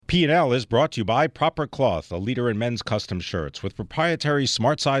P&L is brought to you by Proper Cloth, a leader in men's custom shirts. With proprietary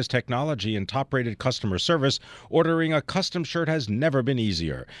smart size technology and top-rated customer service, ordering a custom shirt has never been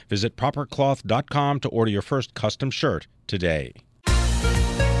easier. Visit propercloth.com to order your first custom shirt today.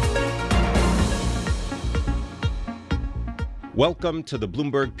 Welcome to the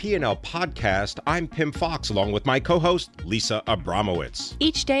Bloomberg P&L podcast. I'm Pim Fox, along with my co-host, Lisa Abramowitz.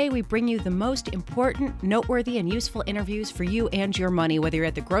 Each day, we bring you the most important, noteworthy, and useful interviews for you and your money, whether you're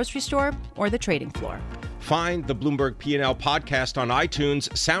at the grocery store or the trading floor. Find the Bloomberg P&L podcast on iTunes,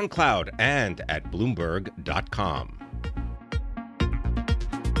 SoundCloud, and at Bloomberg.com.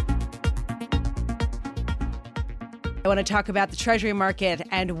 I want to talk about the Treasury market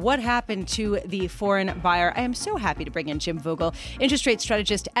and what happened to the foreign buyer. I am so happy to bring in Jim Vogel, interest rate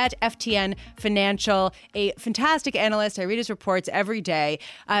strategist at FTN Financial, a fantastic analyst. I read his reports every day.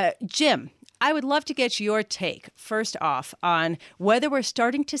 Jim, I would love to get your take, first off, on whether we're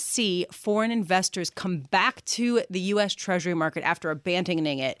starting to see foreign investors come back to the U.S. Treasury market after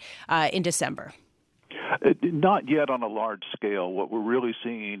abandoning it in December. Not yet on a large scale. What we're really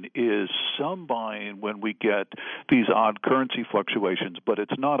seeing is some buying when we get these odd currency fluctuations, but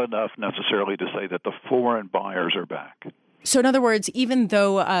it's not enough necessarily to say that the foreign buyers are back. So in other words, even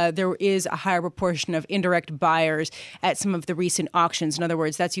though there is a higher proportion of indirect buyers at some of the recent auctions, in other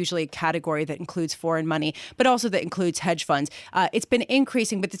words, that's usually a category that includes foreign money, but also that includes hedge funds. It's been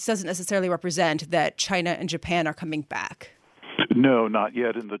increasing, but this doesn't necessarily represent that China and Japan are coming back. No, not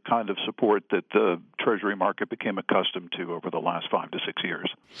yet in the kind of support that the Treasury market became accustomed to over the last 5 to 6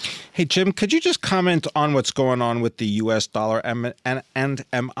 years. Hey, Jim, could you just comment on what's going on with the U.S. dollar? And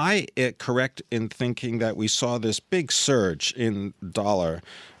am I correct in thinking that we saw this big surge in dollar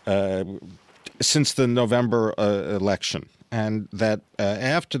since the November election? And that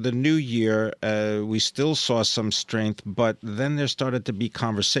after the new year, we still saw some strength, but then there started to be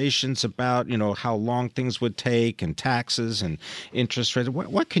conversations about, how long things would take and taxes and interest rates.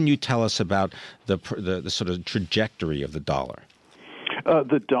 What can you tell us about the sort of trajectory of the dollar?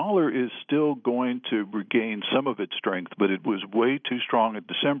 The dollar is still going to regain some of its strength, but it was way too strong in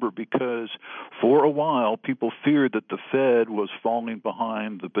December because for a while people feared that the Fed was falling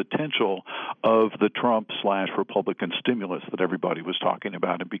behind the potential of the Trump/Republican stimulus that everybody was talking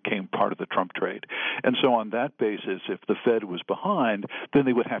about and became part of the Trump trade. And so on that basis, if the Fed was behind, then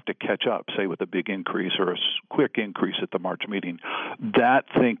they would have to catch up, say with a big increase or a quick increase at the March meeting. That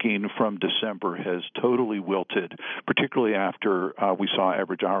thinking from December has totally wilted, particularly after we saw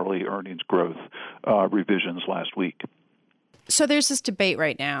average hourly earnings growth revisions last week. So there's this debate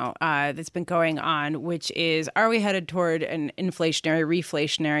right now that's been going on, which is, are we headed toward an inflationary,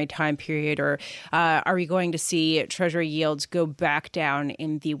 reflationary time period, or are we going to see Treasury yields go back down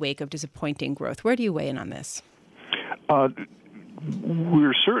in the wake of disappointing growth? Where do you weigh in on this?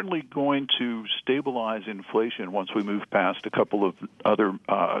 We're certainly going to stabilize inflation once we move past a couple of other,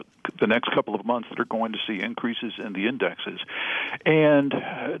 the next couple of months that are going to see increases in the indexes.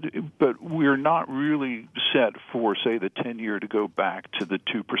 But we're not really set for, say, the 10-year to go back to the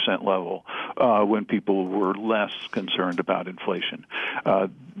 2% level when people were less concerned about inflation.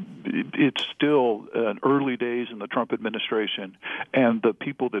 It's still early days in the Trump administration, and the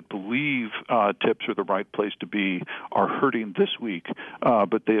people that believe tips are the right place to be are hurting this week,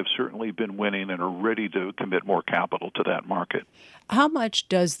 but they have certainly been winning and are ready to commit more capital to that market. How much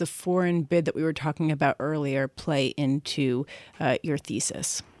does the foreign bid that we were talking about earlier play into your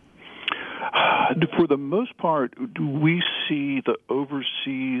thesis? For the most part, we see the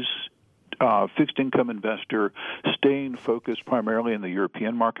overseas fixed income investor staying focused primarily in the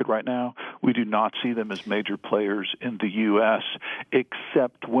European market right now. We do not see them as major players in the U.S.,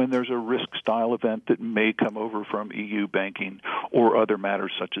 except when there's a risk style event that may come over from EU banking or other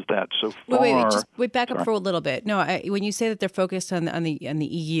matters such as that. So far, wait, back up for a little bit. No, when you say that they're focused on the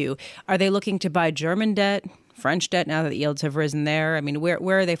EU, are they looking to buy German debt, French debt now that the yields have risen there? I mean,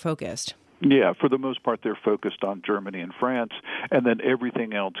 where are they focused? Yeah, for the most part, they're focused on Germany and France, and then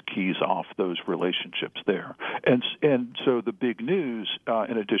everything else keys off those relationships there. And so the big news,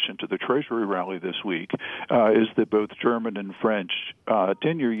 in addition to the Treasury rally this week, is that both German and French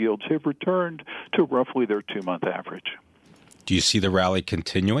 10-year yields have returned to roughly their 2-month average. Do you see the rally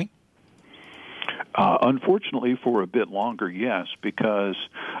continuing? Unfortunately, for a bit longer, yes, because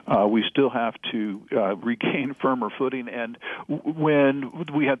We still have to regain firmer footing. And when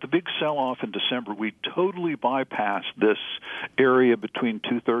we had the big sell-off in December, we totally bypassed this area between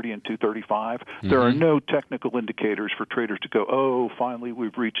 230 and 235. Mm-hmm. There are no technical indicators for traders to go, oh, finally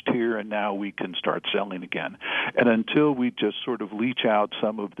we've reached here and now we can start selling again. And until we just sort of leach out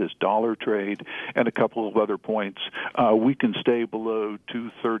some of this dollar trade and a couple of other points, we can stay below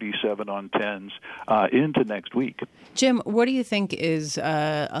 237 on 10s into next week. Jim, what do you think is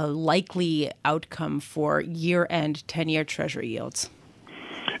a likely outcome for year-end 10-year Treasury yields?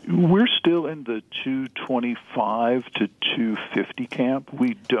 We're still in the 225 to 250 camp.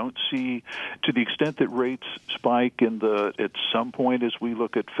 We don't see, to the extent that rates spike at some point as we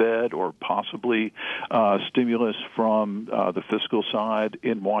look at Fed or possibly stimulus from the fiscal side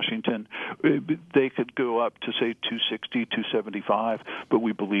in Washington, they could go up to say 260, 275, but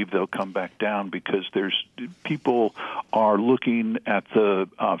we believe they'll come back down because people are looking at the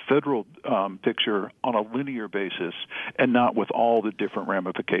federal picture on a linear basis and not with all the different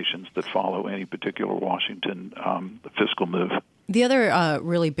ramifications that follow any particular Washington fiscal move. The other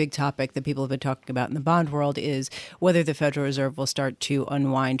really big topic that people have been talking about in the bond world is whether the Federal Reserve will start to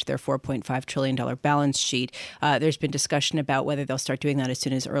unwind their $4.5 trillion balance sheet. There's been discussion about whether they'll start doing that as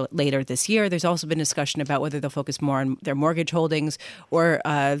soon as later this year. There's also been discussion about whether they'll focus more on their mortgage holdings or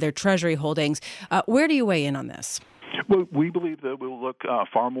their Treasury holdings. Where do you weigh in on this? Well, we believe that we'll look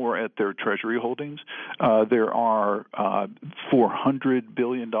far more at their Treasury holdings. There are $400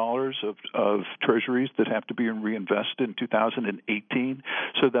 billion of Treasuries that have to be reinvested in 2018.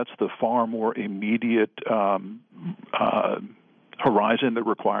 So that's the far more immediate horizon that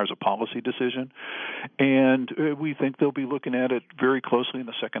requires a policy decision. And we think they'll be looking at it very closely in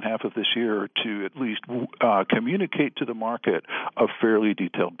the second half of this year to at least communicate to the market a fairly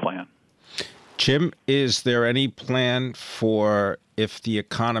detailed plan. Jim, is there any plan for if the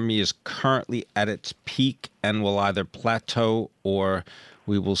economy is currently at its peak and will either plateau or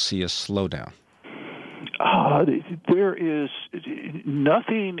we will see a slowdown? There is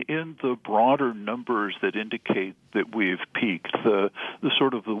nothing in the broader numbers that indicate that we've peaked. The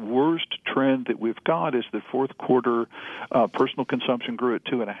sort of the worst trend that we've got is the fourth quarter personal consumption grew at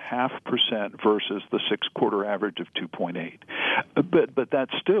 2.5% versus the six-quarter average of 2.8. But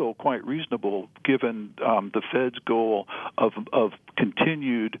that's still quite reasonable given the Fed's goal of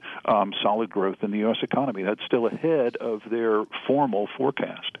continued solid growth in the U.S. economy. That's still ahead of their formal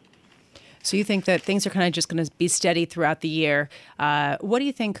forecast. So you think that things are kind of just going to be steady throughout the year. What do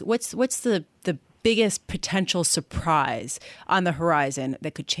you think? What's the biggest potential surprise on the horizon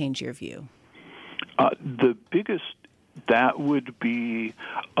that could change your view? The biggest, that would be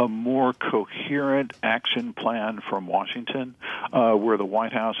a more coherent action plan from Washington, where the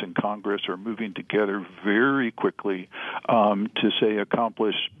White House and Congress are moving together very quickly to, say,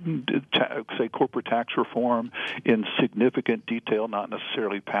 accomplish, corporate tax reform in significant detail, not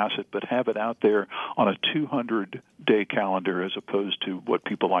necessarily pass it, but have it out there on a 200-day calendar as opposed to what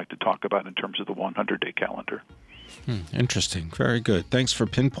people like to talk about in terms of the 100-day calendar. Interesting. Very good. Thanks for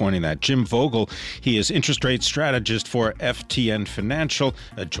pinpointing that. Jim Vogel, he is interest rate strategist for FTN Financial,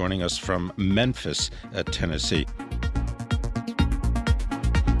 joining us from Memphis, Tennessee.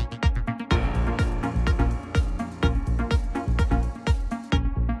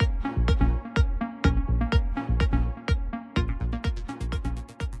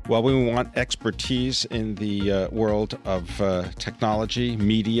 Well, we want expertise in the world of technology,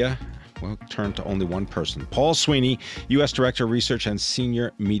 media. We'll turn to only one person. Paul Sweeney, U.S. Director of Research and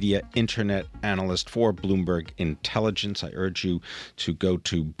Senior Media Internet Analyst for Bloomberg Intelligence. I urge you to go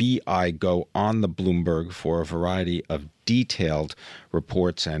to BIGO on the Bloomberg for a variety of detailed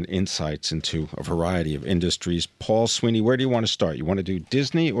reports and insights into a variety of industries. Paul Sweeney, where do you want to start? You want to do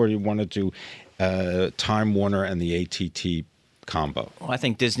Disney or you want to do Time Warner and the AT&T combo? Well, I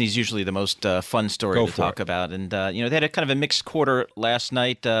think Disney's usually the most fun story to talk about. And, they had a kind of a mixed quarter last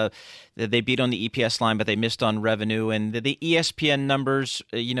night. They beat on the EPS line, but they missed on revenue. And the ESPN numbers,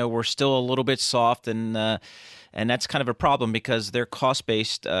 were still a little bit soft. And that's kind of a problem because their cost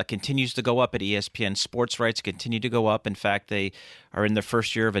base continues to go up at ESPN. Sports rights continue to go up. In fact, they are in the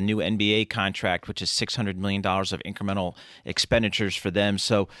first year of a new NBA contract, which is $600 million of incremental expenditures for them.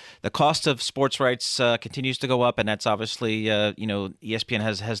 So the cost of sports rights continues to go up, and that's obviously, ESPN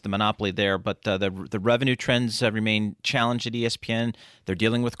has the monopoly there. But the revenue trends remain challenged at ESPN. They're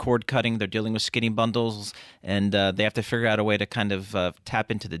dealing with cord cutting. They're dealing with skinny bundles, and they have to figure out a way to kind of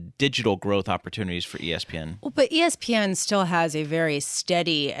tap into the digital growth opportunities for ESPN. Well, but ESPN still has a very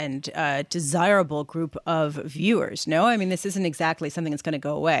steady and desirable group of viewers, no? I mean, this isn't exactly exactly something that's going to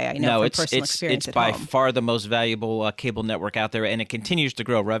go away. I know from personal experience it's by far the most valuable cable network out there, and it continues to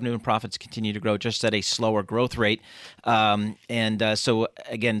grow. Revenue and profits continue to grow just at a slower growth rate. So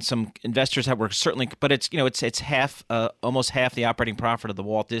again, some investors were certainly, but it's half, almost half the operating profit of the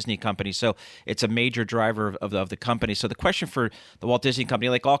Walt Disney Company. So it's a major driver of the company. So the question for the Walt Disney Company,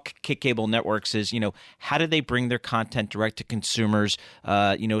 like all cable networks, is how do they bring their content direct to consumers?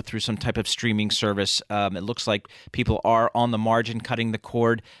 Through some type of streaming service. It looks like people are on the margin cutting the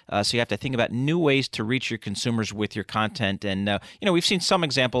cord. So you have to think about new ways to reach your consumers with your content. And we've seen some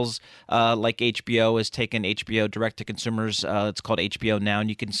examples, like HBO has taken HBO direct to consumers. It's called HBO Now, and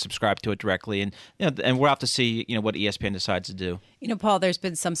you can subscribe to it directly. And and we'll have to see what ESPN decides to do. Paul, there's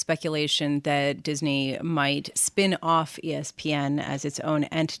been some speculation that Disney might spin off ESPN as its own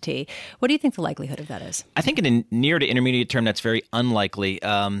entity. What do you think the likelihood of that is? I think in a near to intermediate term, that's very unlikely.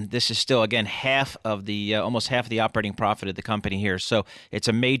 This is still, again, almost half of the operating profit of the company here. So it's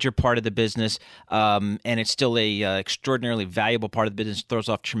a major part of the business, and it's still a extraordinarily valuable part of the business. It throws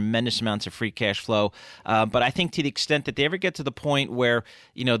off tremendous amounts of free cash flow. But I think to the extent that they ever get to the point where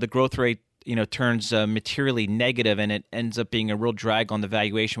the growth rate turns materially negative and it ends up being a real drag on the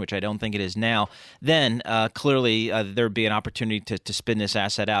valuation, which I don't think it is now, then clearly there would be an opportunity to spin this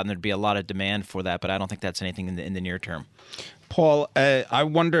asset out, and there'd be a lot of demand for that. But I don't think that's anything in the near term. Paul, I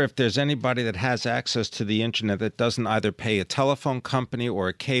wonder if there's anybody that has access to the internet that doesn't either pay a telephone company or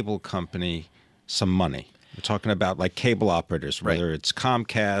a cable company some money. We're talking about like cable operators, whether it's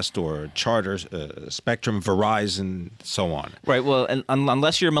Comcast or Charter, Spectrum, Verizon, so on. Right. Well,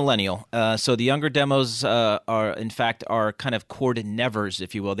 unless you're a millennial. So the younger demos are kind of cord nevers,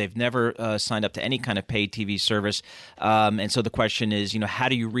 if you will. They've never signed up to any kind of paid TV service. And so the question is, how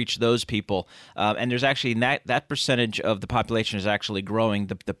do you reach those people? And there's actually that percentage of the population is actually growing,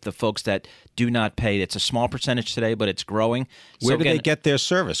 the folks that do not pay. It's a small percentage today, but it's growing. Where do they get their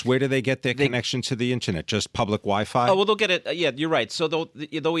service? Where do they get their connection to the internet? Just public Wi-Fi? Oh, well, they'll get it. Yeah, you're right. So they'll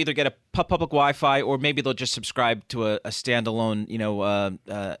either get a public Wi-Fi, or maybe they'll just subscribe to a standalone,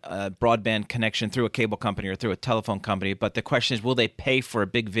 broadband connection through a cable company or through a telephone company. But the question is, will they pay for a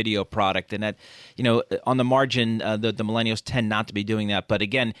big video product? And that, on the margin, the millennials tend not to be doing that. But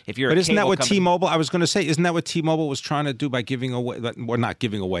again, if you're isn't that what T-Mobile? I was going to say, isn't that what T-Mobile was trying to do by giving away, or not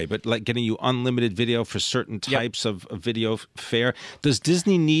giving away, but like getting you unlimited video for certain types of video fare? Does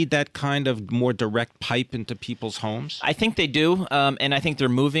Disney need that kind of more direct pipe into people's homes? I think they do, and I think they're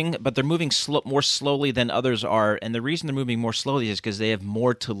moving, but they're moving more slowly than others are. And the reason they're moving more slowly is because they have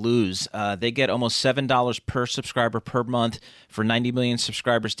more to lose. They get almost $7 per subscriber per month for 90 million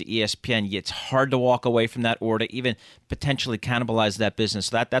subscribers to ESPN. It's hard to walk away from that or to even potentially cannibalize that business.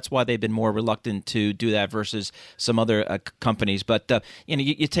 So that's why they've been more reluctant to do that versus some other companies. But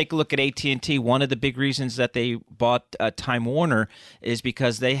you take a look at AT&T. One of the big reasons that they bought Time Warner is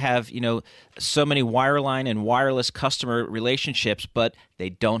because they have so many wireline and wireless customer relationships, but they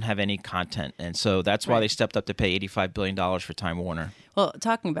don't have any content. And so that's why they stepped up to pay $85 billion for Time Warner. Well,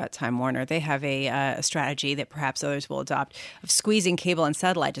 talking about Time Warner, they have a strategy that perhaps others will adopt of squeezing cable and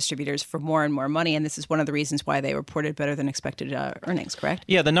satellite distributors for more and more money. And this is one of the reasons why they reported better than expected earnings, correct?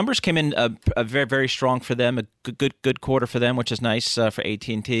 Yeah, the numbers came in very, very strong for them, a good quarter for them, which is nice for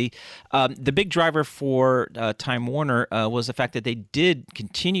AT&T. The big driver for Time Warner was the fact that they did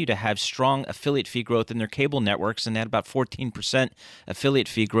continue to have strong affiliate fee growth in their cable networks, and they had about 14% affiliate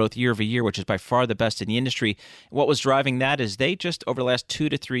fee growth year over year, which is by far the best in the industry. What was driving that is they just, over the last 2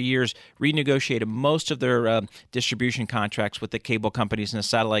 to 3 years, renegotiated most of their distribution contracts with the cable companies and the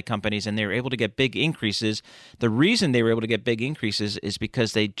satellite companies, and they were able to get big increases. The reason they were able to get big increases is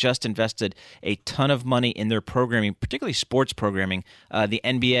because they just invested a ton of money in their programming, particularly sports programming, the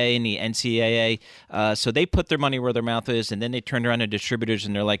NBA and the NCAA. So they put their money where their mouth is, and then they turned around to distributors,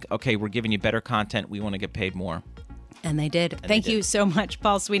 and they're like, okay, we're giving you better content. We want to get paid more. And they did. Thank you so much,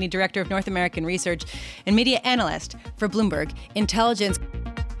 Paul Sweeney, Director of North American Research and Media Analyst for Bloomberg Intelligence.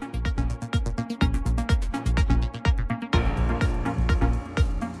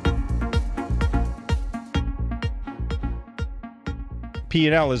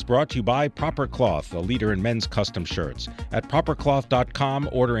 P&L is brought to you by Proper Cloth, a leader in men's custom shirts. At propercloth.com,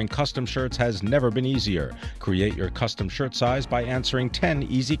 ordering custom shirts has never been easier. Create your custom shirt size by answering 10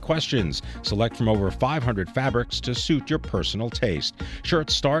 easy questions. Select from over 500 fabrics to suit your personal taste.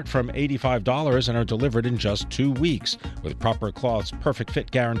 Shirts start from $85 and are delivered in just 2 weeks. With Proper Cloth's perfect fit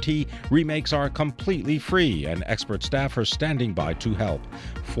guarantee, remakes are completely free, and expert staff are standing by to help.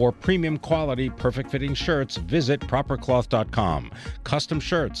 For premium quality, perfect fitting shirts, visit propercloth.com. Custom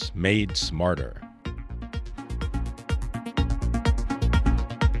shirts made smarter.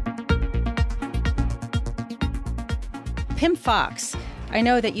 Pim Fox, I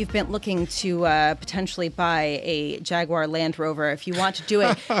know that you've been looking to potentially buy a Jaguar Land Rover. If you want to do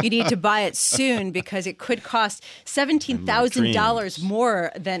it, you need to buy it soon because it could cost $17,000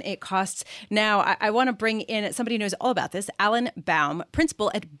 more than it costs now. I want to bring in somebody who knows all about this, Alan Baum,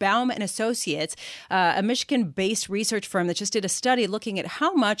 principal at Baum and Associates, a Michigan-based research firm that just did a study looking at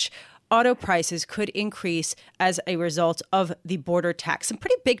how much auto prices could increase as a result of the border tax. Some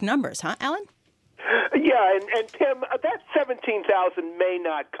pretty big numbers, huh, Alan? Yeah, and Tim, that 17,000 may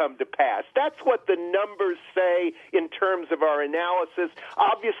not come to pass. That's what the numbers say in terms of our analysis.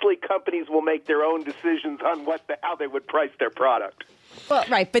 Obviously, companies will make their own decisions on how they would price their product. Well,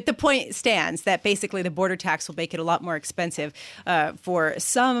 right. But the point stands that basically the border tax will make it a lot more expensive for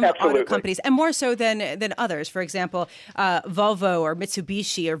some auto companies, and more so than others. For example, Volvo or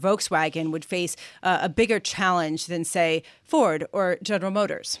Mitsubishi or Volkswagen would face a bigger challenge than, say, Ford or General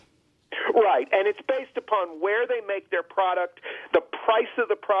Motors. Right, and it's based upon where they make their product, the price of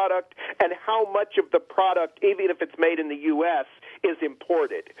the product, and how much of the product, even if it's made in the U.S., is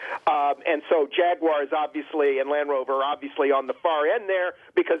imported. And so Jaguar is obviously, and Land Rover are obviously on the far end there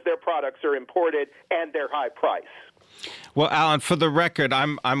because their products are imported and they're high price. Well, Alan, for the record,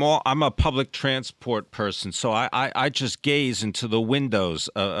 I'm a public transport person, so I just gaze into the windows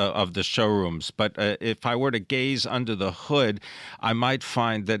of the showrooms. But if I were to gaze under the hood, I might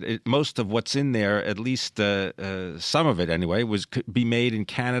find that most of what's in there, at least some of it anyway, could be made in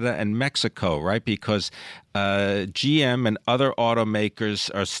Canada and Mexico, right? Because GM and other automakers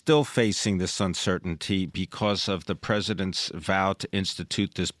are still facing this uncertainty because of the president's vow to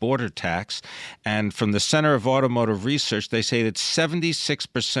institute this border tax. And from the Center of Automotive Research, they say that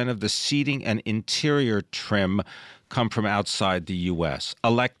 76% of the seating and interior trim come from outside the U.S.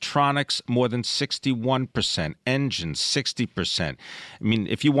 Electronics, more than 61%. Engines, 60%. I mean,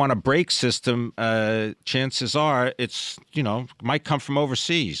 if you want a brake system, chances are it's, might come from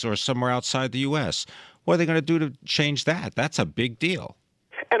overseas or somewhere outside the U.S. What are they going to do to change that? That's a big deal.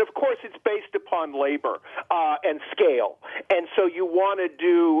 And of course, it's based upon labor and scale. And so you want to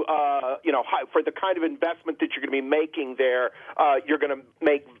do, for the kind of investment that you're going to be making there, you're going to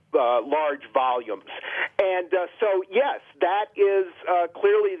make large volumes. And so, yes, that is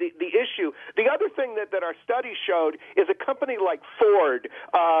clearly the issue. The other thing that our study showed is a company like Ford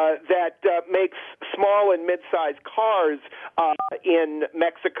that makes small and mid-sized cars in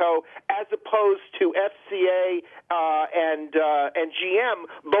Mexico, as opposed to FCA and GM,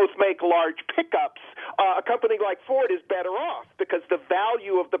 both make large pickups. A company like Ford is better off because the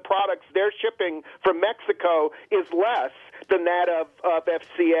value of the products they're shipping from Mexico is less than that of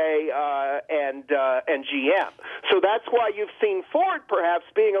FCA and GM. So that's why you've seen Ford perhaps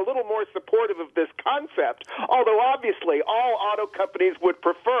being a little more supportive of this concept, although obviously all auto companies would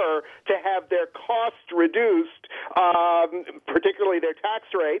prefer to have their costs reduced, particularly their tax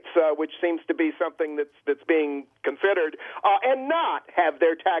rates, which seems to be something that's being considered, and not have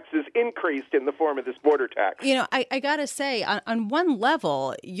their taxes increased in the form of this border tax. I got to say, on one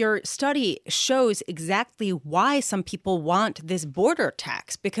level, your study shows exactly why some people want this border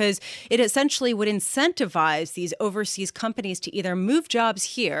tax, because it essentially would incentivize these overseas companies to either move jobs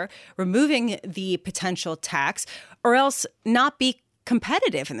here, removing the potential tax, or else not be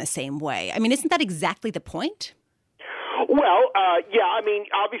competitive in the same way. I mean, isn't that exactly the point? Well,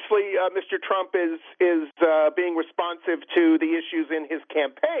 obviously, Mr. Trump is being responsive to the issues in his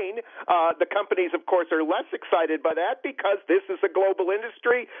campaign. The companies, of course, are less excited by that because this is a global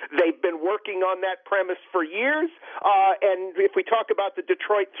industry. They've been working on that premise for years. And if we talk about the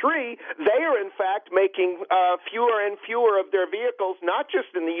Detroit Three, they are, in fact, making fewer and fewer of their vehicles, not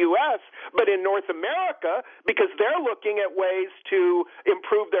just in the U.S., but in North America, because they're looking at ways to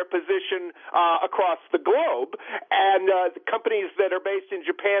improve their position across the globe. And the companies that are based in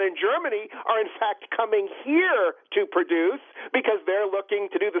Japan and Germany are, in fact, coming here to produce because they're looking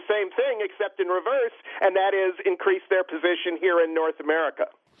to do the same thing, except in reverse, and that is increase their position here in North America.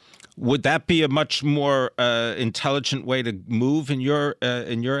 Would that be a much more intelligent way to move in your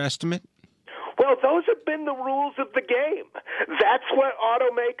estimate? Well, those have been the rules of the game. That's what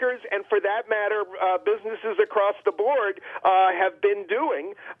automakers and, for that matter, businesses across the board have been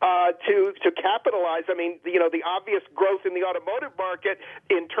doing to capitalize. I mean, the obvious growth in the automotive market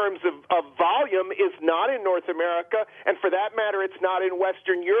in terms of volume is not in North America, and for that matter, it's not in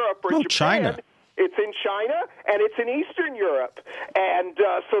Western Europe or Japan. China. It's in China, and it's in Eastern Europe. And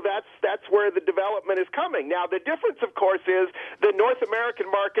so that's where the development is coming. Now, the difference, of course, is the North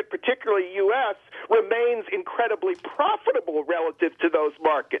American market, particularly U.S., remains incredibly profitable relative to those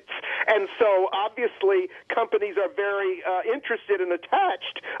markets. And so, obviously, companies are very interested and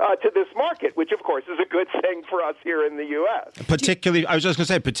attached to this market, which, of course, is a good thing for us here in the U.S. Particularly, I was just going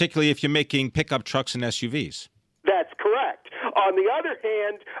to say, particularly if you're making pickup trucks and SUVs. That's correct. On the other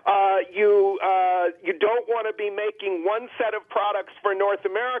hand, you don't want to be making one set of products for North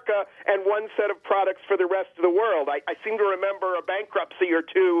America and one set of products for the rest of the world. I seem to remember a bankruptcy or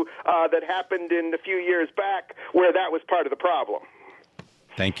two that happened in a few years back where that was part of the problem.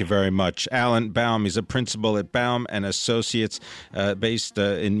 Thank you very much. Alan Baum, he's a principal at Baum and Associates based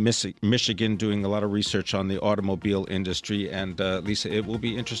in Michigan, doing a lot of research on the automobile industry. And Lisa, it will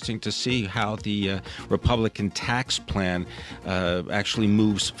be interesting to see how the Republican tax plan actually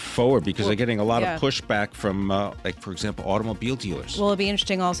moves forward, because they're getting a lot of pushback from, like, for example, automobile dealers. Well, it'll be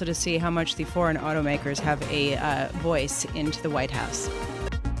interesting also to see how much the foreign automakers have a voice into the White House.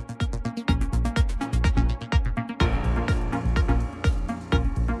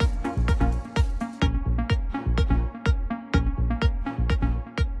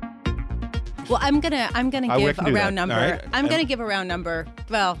 Well, I'm gonna give a round number. Right. I'm gonna give a round number.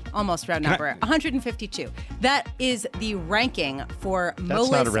 Well, almost round number. 152. That is the ranking for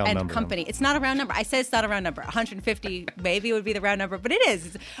Moelis and Company. It's not a round number. I said it's not a round number. 150 maybe would be the round number, but it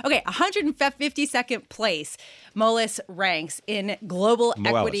is. Okay, 152nd place. Moelis ranks in global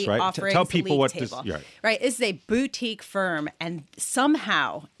equity offerings. Tell people what this. Right. Right. This is a boutique firm, and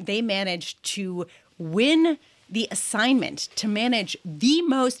somehow they managed to win the assignment to manage the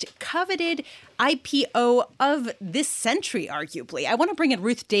most coveted IPO of this century, arguably. I want to bring in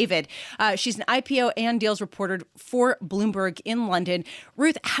Ruth David. She's an IPO and deals reporter for Bloomberg in London.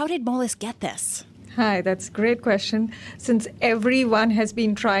 Ruth, how did Moelis get this? Hi, that's a great question. Since everyone has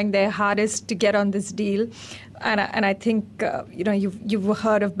been trying their hardest to get on this deal, and I think you've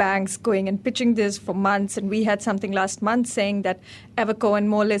heard of banks going and pitching this for months, and we had something last month saying that Everco and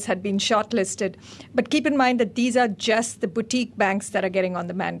Moelis had been shortlisted. But keep in mind that these are just the boutique banks that are getting on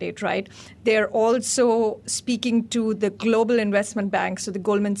the mandate, right? They're also speaking to the global investment banks, so the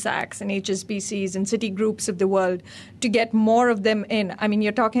Goldman Sachs and HSBCs and Citigroups of the world, to get more of them in. I mean,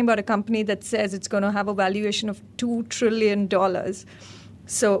 you're talking about a company that says it's going to have a valuation of $2 trillion.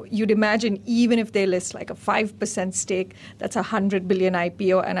 So you'd imagine even if they list like a 5% stake, that's a $100 billion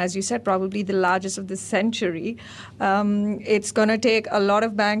IPO. And as you said, probably the largest of the century. It's going to take a lot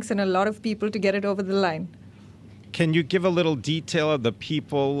of banks and a lot of people to get it over the line. Can you give a little detail of the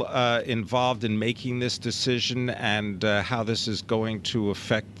people involved in making this decision and how this is going to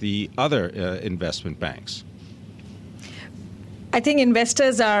affect the other investment banks? I think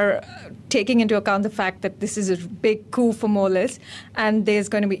investors are taking into account the fact that this is a big coup for Moelis, and there's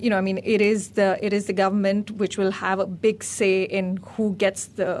going to be, it is the government which will have a big say in who gets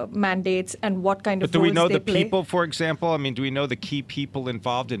the mandates and what kind of roles they play. But do we know the people, for example? I mean, do we know the key people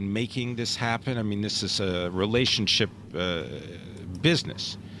involved in making this happen? I mean, this is a relationship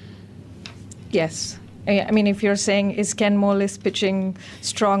business. Yes. I mean, if you're saying, is Ken Moelis pitching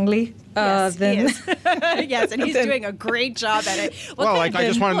strongly? Yes, then he is. Yes, and he's doing a great job at it. I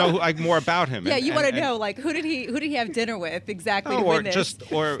just want to know more about him. Yeah, you want to know, who did he have dinner with exactly to win this?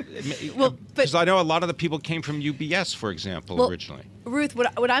 Because I know a lot of the people came from UBS, for example, originally. Ruth,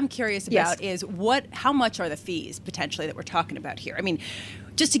 what I'm curious about is how much are the fees potentially that we're talking about here? I mean,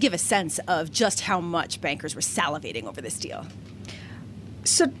 just to give a sense of just how much bankers were salivating over this deal.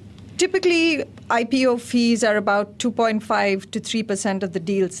 So typically, IPO fees are about 2.5 to 3% of the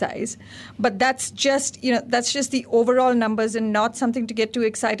deal size, but that's just the overall numbers and not something to get too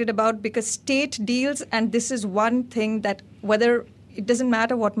excited about, because state deals, and this is one thing that it doesn't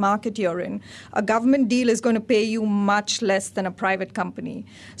matter what market you're in, a government deal is going to pay you much less than a private company.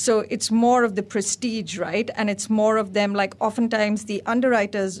 So it's more of the prestige, right? And it's more of them, like oftentimes the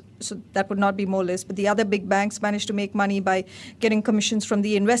underwriters, so that would not be Moelis, but the other big banks manage to make money by getting commissions from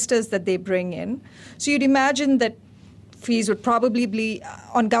the investors that they bring in. So you'd imagine that fees would probably be,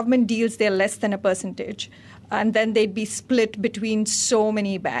 on government deals, they're less than a percentage. And then they'd be split between so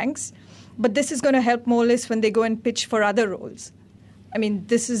many banks. But this is going to help Moelis when they go and pitch for other roles. I mean,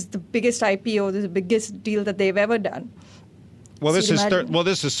 this is the biggest IPO, this is the biggest deal that they've ever done. Well, this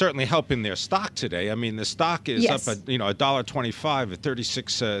is certainly helping their stock today. I mean, the stock is up at $1.25 at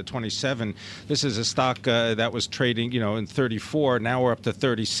 36.27. This is a stock that was trading in 34. Now we're up to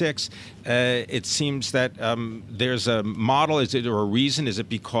 36. It seems that there's a model. Is it or a reason? Is it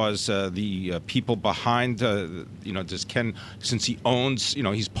because the people behind does Ken, since he owns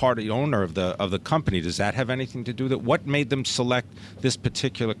he's part of the owner of the company? Does that have anything to do with it? What made them select this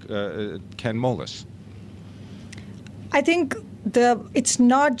particular Ken Moelis? I think it's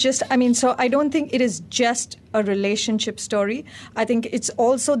not just, so I don't think it is just a relationship story. I think it's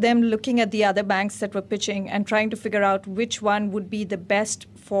also them looking at the other banks that were pitching and trying to figure out which one would be the best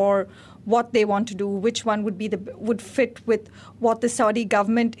for what they want to do, which one would fit with what the Saudi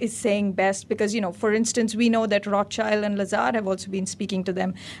government is saying best. Because, for instance, we know that Rothschild and Lazard have also been speaking to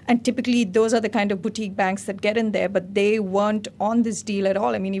them. And typically those are the kind of boutique banks that get in there, but they weren't on this deal at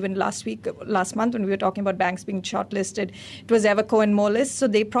all. I mean, even last month when we were talking about banks being shortlisted, it was Everco and Moelis. So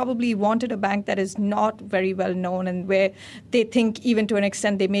they probably wanted a bank that is not very well known and where they think even to an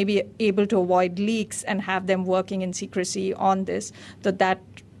extent they may be able to avoid leaks and have them working in secrecy on this, that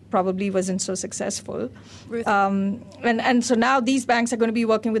probably wasn't so successful. And so now these banks are going to be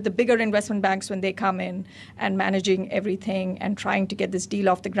working with the bigger investment banks when they come in and managing everything and trying to get this deal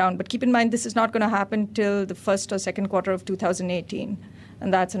off the ground. But keep in mind, this is not going to happen till the first or second quarter of 2018.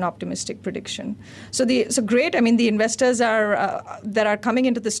 And that's an optimistic prediction. So great. I mean, the investors that are coming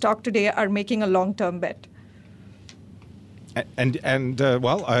into the stock today are making a long-term bet. And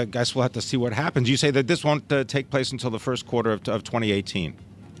I guess we'll have to see what happens. You say that this won't take place until the first quarter of 2018.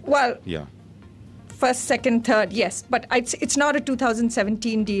 Well, yeah. First, second, third, yes. But it's not a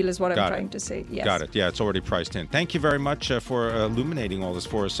 2017 deal is what I'm trying to say. Yes. Got it. Yeah, it's already priced in. Thank you very much for illuminating all this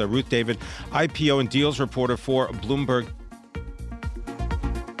for us. Ruth David, IPO and deals reporter for Bloomberg.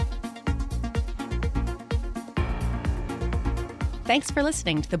 Thanks for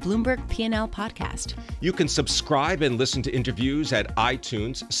listening to the Bloomberg P&L podcast. You can subscribe and listen to interviews at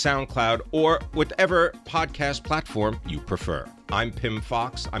iTunes, SoundCloud, or whatever podcast platform you prefer. I'm Pim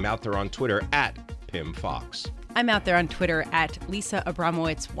Fox. I'm out there on Twitter at Pim Fox. I'm out there on Twitter at Lisa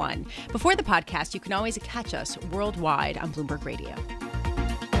Abramowitz1. Before the podcast, you can always catch us worldwide on Bloomberg Radio.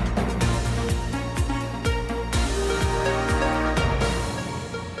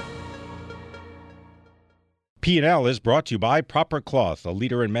 P&L is brought to you by Proper Cloth, a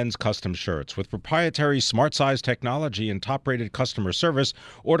leader in men's custom shirts. With proprietary smart size technology and top-rated customer service,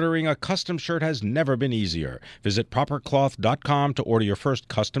 ordering a custom shirt has never been easier. Visit propercloth.com to order your first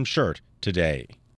custom shirt today.